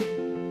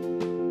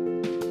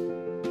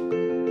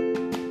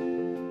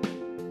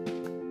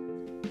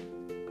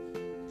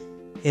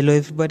Hello,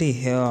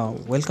 everybody.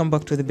 Welcome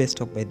back to the Best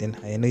Talk by Den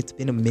Hai. I know it's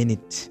been a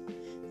minute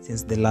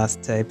since the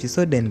last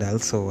episode, and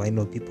also I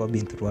know people have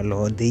been through a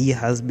lot. The year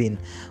has been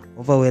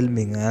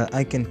overwhelming.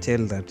 I can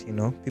tell that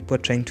people are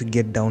trying to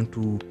get down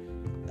to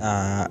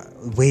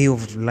way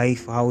of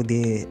life, how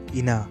they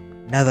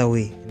another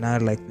way. Now,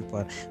 like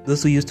people,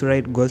 those who used to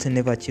write goals and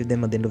never achieve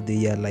them at the end of the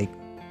year. Like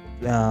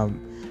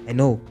I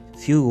know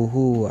few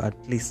who at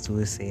least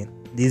will say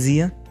this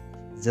year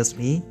it's just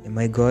me and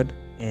my God,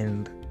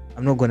 and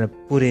I'm not going to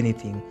put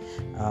anything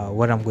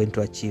what I'm going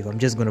to achieve. I'm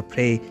just going to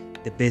pray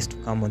the best to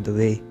come on the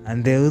way.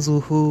 And those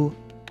who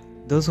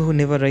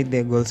never write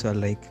their goals are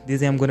like,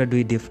 this year I'm going to do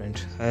it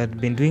different. I had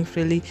been doing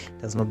freely,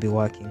 it has not been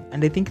working.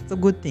 And I think it's a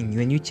good thing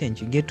when you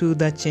change. You get to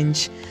that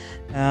change.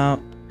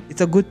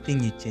 It's a good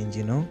thing you change,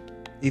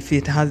 If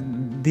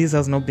this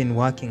has not been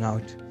working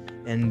out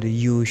and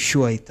you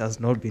sure it has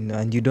not been,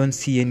 and you don't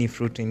see any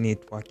fruit in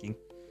it working,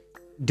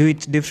 do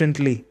it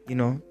differently,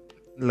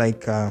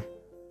 like...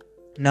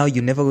 Now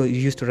you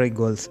used to write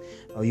goals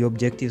or your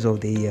objectives of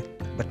the year,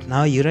 but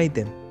now you write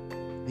them.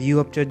 You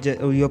approach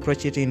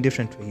it in a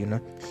different way. You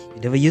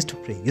never used to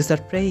pray. You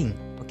start praying.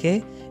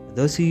 Okay,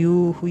 those of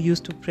you who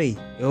used to pray,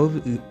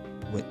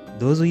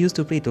 those who used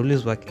to pray, it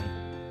always working,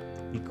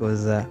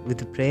 because with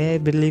the prayer, I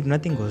believe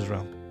nothing goes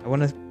wrong. I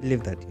want to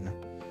believe that.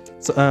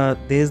 So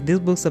there's these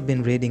books I've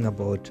been reading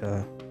about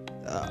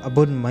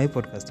my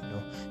podcast.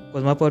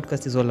 Because my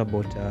podcast is all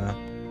about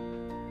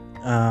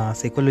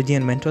psychology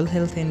and mental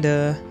health, and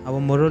our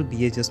moral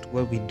behaviors to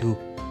what we do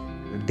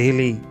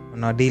daily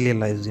on our daily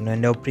lives,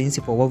 and our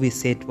principle, what we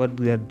set, what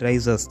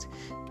drives us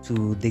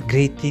to the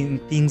great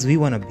things we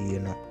want to be,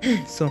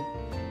 So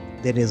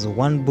there is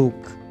one book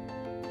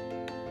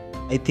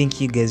I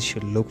think you guys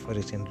should look for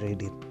it and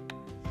read it.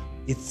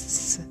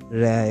 It's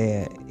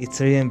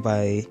written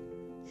by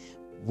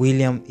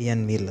William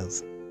Ian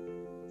Millers.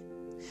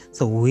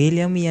 So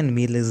William Ian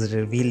Miller is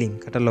revealing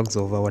catalogs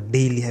of our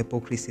daily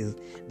hypocrisies,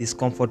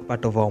 discomfort,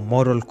 part of our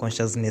moral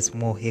consciousness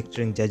more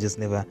hectoring judges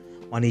never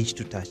managed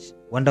to touch.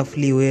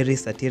 Wonderfully wary,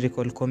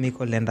 satirical,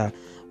 comical, and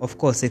of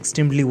course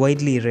extremely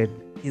widely read.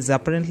 He's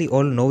apparently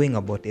all-knowing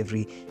about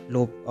every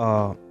low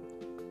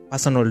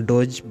personal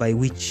dodge by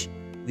which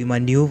we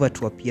maneuver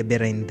to appear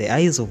better in the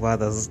eyes of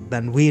others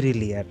than we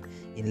really are,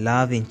 in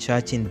love, in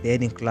church, in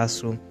bed, in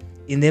classroom,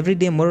 in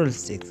everyday moral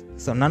stakes.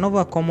 So none of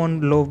our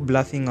common low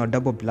bluffing or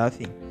double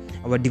bluffing,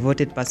 our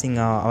devoted passing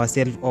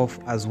ourselves off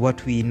as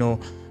what we know,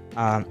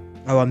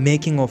 our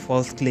making of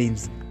false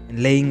claims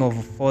and laying of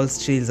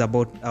false trails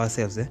about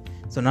ourselves.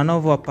 So none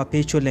of our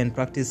perpetual and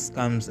practice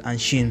scams and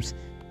schemes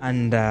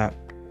and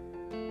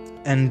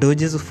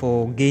dodges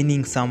for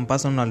gaining some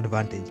personal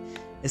advantage.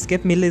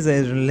 Escape Mill is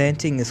a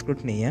relenting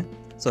scrutiny.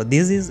 So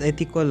this is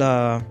ethical,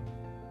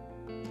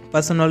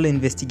 personal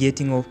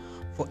investigating of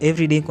for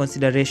everyday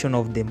consideration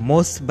of the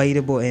most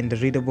biteable and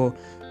readable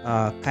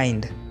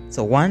kind.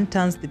 So one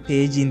turns the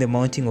page in the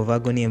mounting of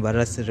agony,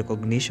 embarrassed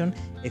recognition,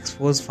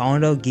 exposed,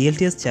 found out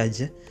guilty as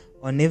charged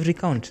on every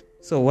count.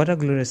 So what a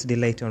glorious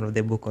delight out of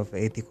the book of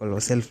ethical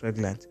or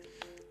self-regulant.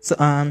 So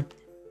an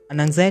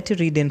anxiety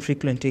read and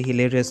frequently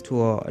hilarious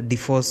to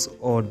diffuse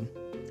on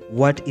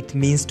what it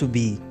means to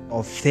be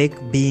of fake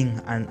being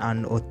and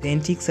an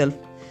authentic self.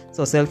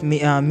 So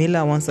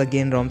Miller once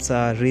again roams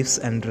riffs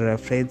and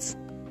threads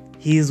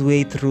his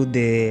way through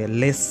the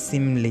less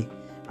seemly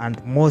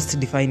and most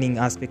defining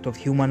aspect of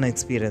human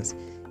experience.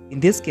 In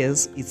this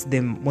case, it's the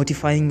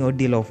mortifying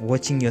ordeal of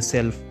watching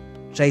yourself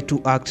try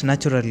to act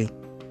naturally,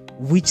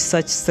 which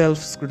such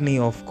self-scrutiny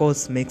of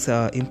course makes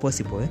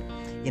impossible.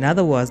 In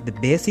other words, the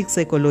basic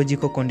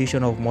psychological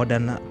condition of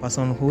modern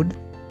personhood,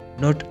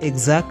 not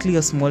exactly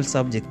a small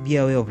subject. Be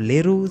aware of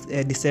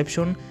Leroux's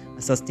deception,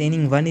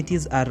 sustaining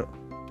vanities are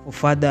for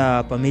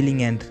further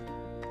pummeling and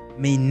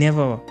may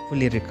never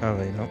fully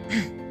recover,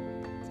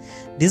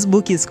 This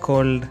book is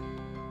called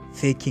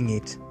Faking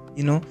It.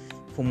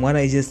 From what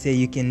I just say,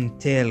 you can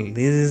tell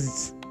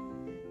this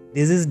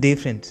is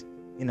different,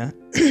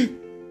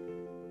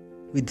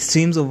 with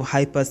streams of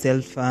hyper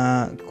self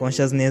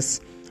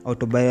consciousness,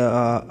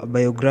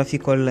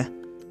 autobiographical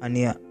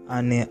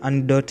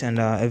anecdote, and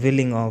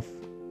revealing of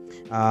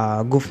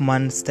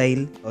Goffman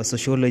style or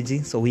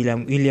sociology. So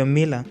William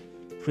Miller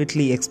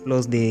frequently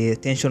explores the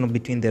tension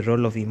between the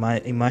role of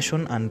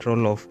immersion and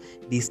role of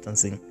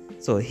distancing.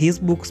 So his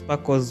book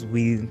sparkles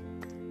with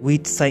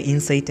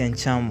insight and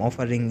charm,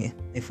 offering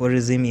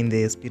aphorism in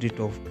the spirit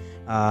of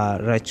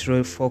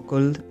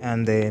Rochefoucauld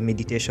and the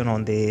meditation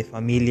on the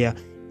familiar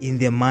in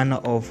the manner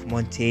of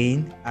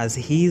Montaigne, as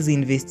he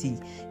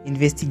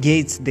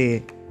investigates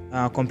the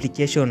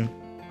complication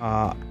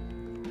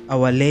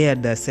our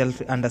layered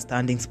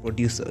self-understandings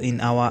produce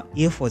in our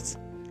efforts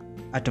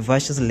at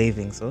virtuous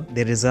living. So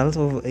the result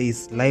of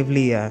is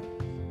lively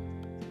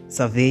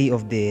survey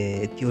of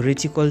the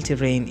theoretical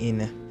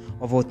terrain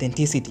of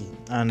authenticity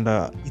and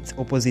its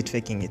opposite,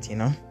 faking it.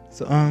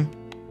 So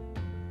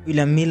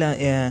William Miller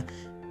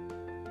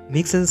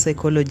mixes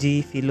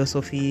psychology,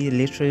 philosophy,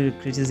 literary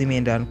criticism,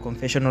 and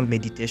confessional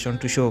meditation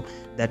to show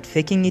that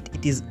faking it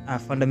is a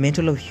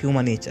fundamental of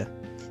human nature.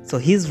 So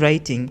his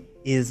writing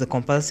is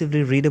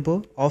compulsively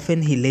readable,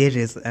 often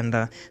hilarious,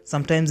 and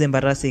sometimes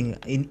embarrassing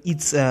in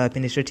its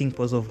penetrating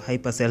pose of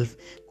hyper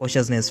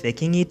self-consciousness.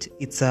 Faking it,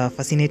 it's a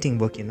fascinating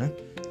book, you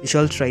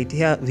should try it.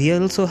 Here we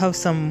also have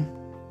some.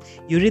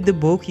 You read the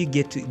book, you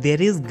get to,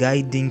 there is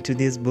guiding to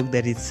this book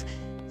that is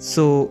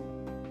so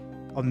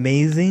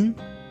amazing.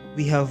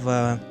 We have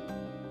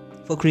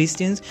for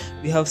Christians,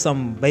 we have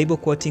some Bible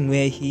quoting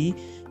where he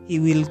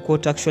will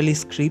quote actually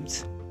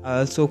scripts.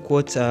 Also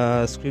quote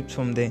scripts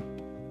from the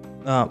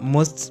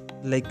most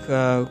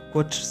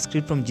quote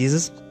script from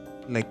Jesus,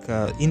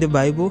 in the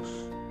Bible.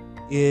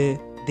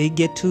 They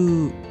get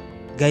to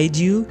guide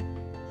you,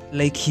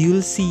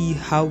 you'll see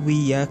how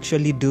we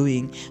actually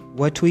doing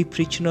what we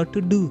preach not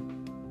to do.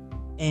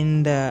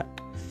 And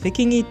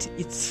faking it,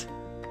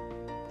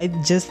 I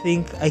just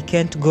think I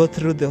can't go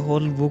through the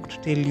whole book to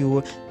tell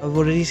you. I've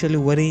already told you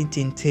what it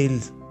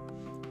entails.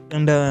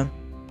 And I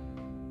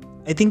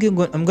think I'm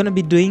going to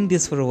be doing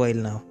this for a while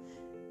now,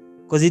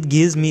 because it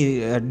gives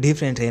me a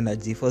different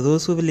energy. For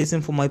those who will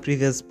listen for my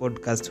previous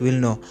podcast will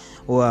know,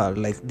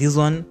 this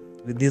one,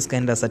 with this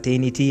kind of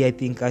certainty, I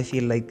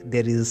feel like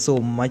there is so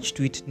much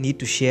to it, need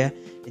to share.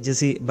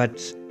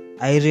 But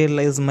I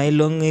realize my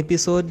long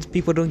episodes,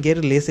 people don't get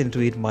to listen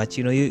to it much.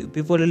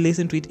 People will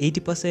listen to it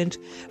 80%,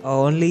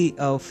 or only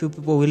a few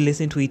people will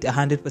listen to it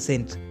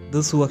 100%.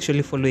 Those who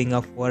actually following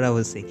up what I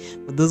was saying.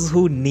 But those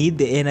who need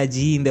the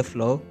energy in the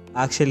flow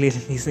actually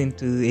listen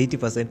to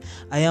 80%.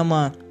 I am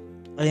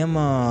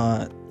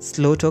a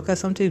slow talker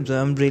sometimes.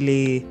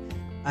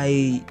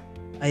 I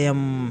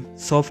am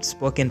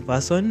soft-spoken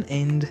person,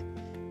 and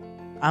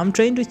I'm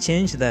trying to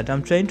change that.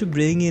 I'm trying to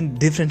bring in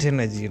different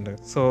energy.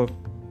 So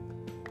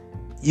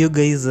you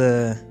guys,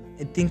 I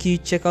think you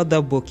check out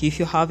that book. If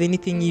you have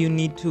anything you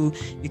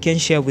can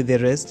share with the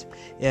rest,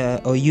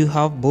 or you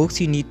have books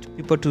you need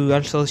people to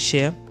also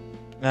share,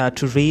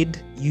 to read.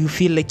 You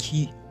feel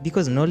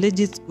because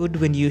knowledge is good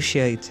when you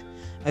share it.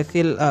 I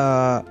feel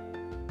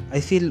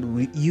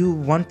you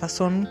one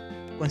person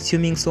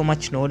consuming so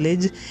much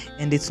knowledge,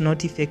 and it's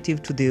not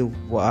effective to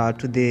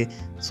the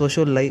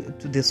social life,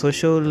 to the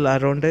social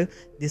around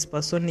this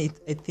person.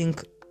 I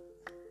think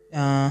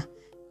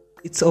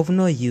it's of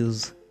no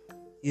use.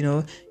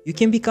 You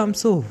can become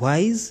so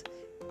wise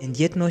and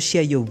yet not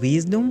share your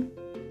wisdom.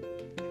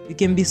 You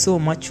can be so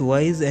much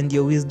wise and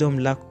your wisdom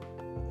lack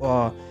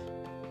a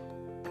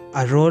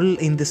role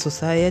in the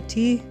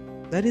society.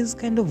 That is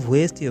kind of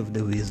waste of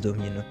the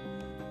wisdom,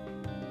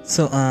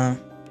 So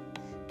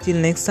till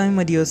next time,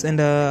 adios, and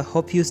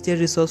hope you stay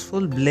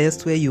resourceful,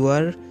 blessed where you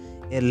are.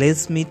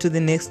 Let's meet to the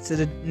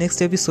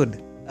next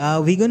episode.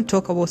 We're going to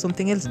talk about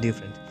something else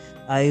different.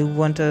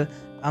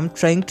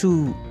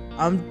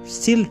 I'm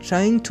still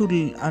trying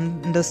to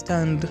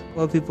understand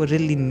what people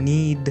really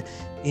need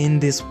in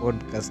this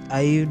podcast.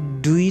 I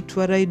do it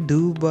what I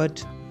do,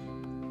 but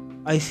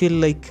I feel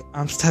like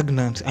I'm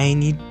stagnant. I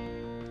need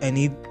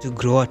to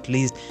grow at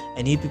least.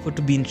 I need people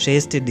to be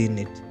interested in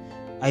it.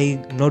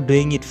 I'm not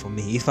doing it for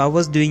me. If I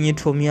was doing it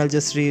for me, I'll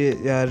just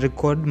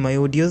record my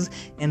audios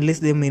and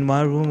list them in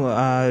my room.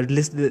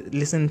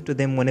 Listen to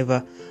them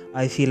whenever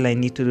I feel I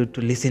need to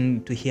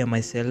listen to hear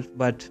myself.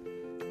 But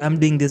I'm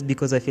doing this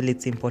because I feel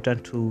it's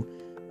important to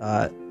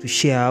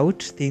share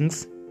out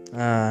things,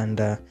 and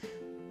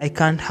I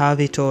can't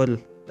have it all.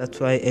 That's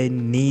why I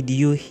need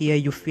you here.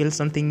 You feel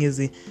something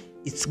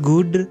it's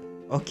good,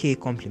 okay,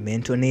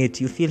 compliment on it.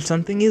 You feel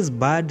something is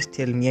bad,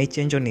 tell me, I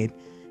change on it.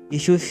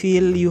 If you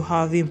feel you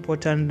have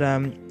important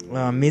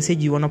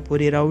message you want to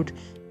put it out,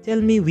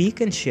 tell me, we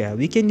can share.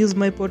 We can use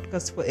my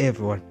podcast for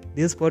everyone.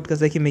 This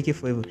podcast I can make it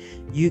for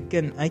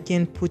everyone. I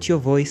can put your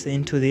voice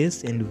into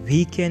this, and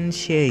we can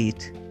share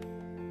it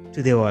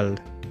to the world.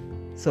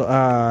 So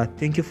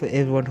thank you for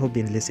everyone who've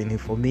been listening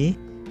for me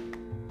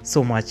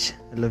so much.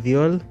 I love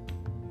you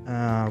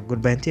all.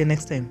 Goodbye until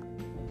next time.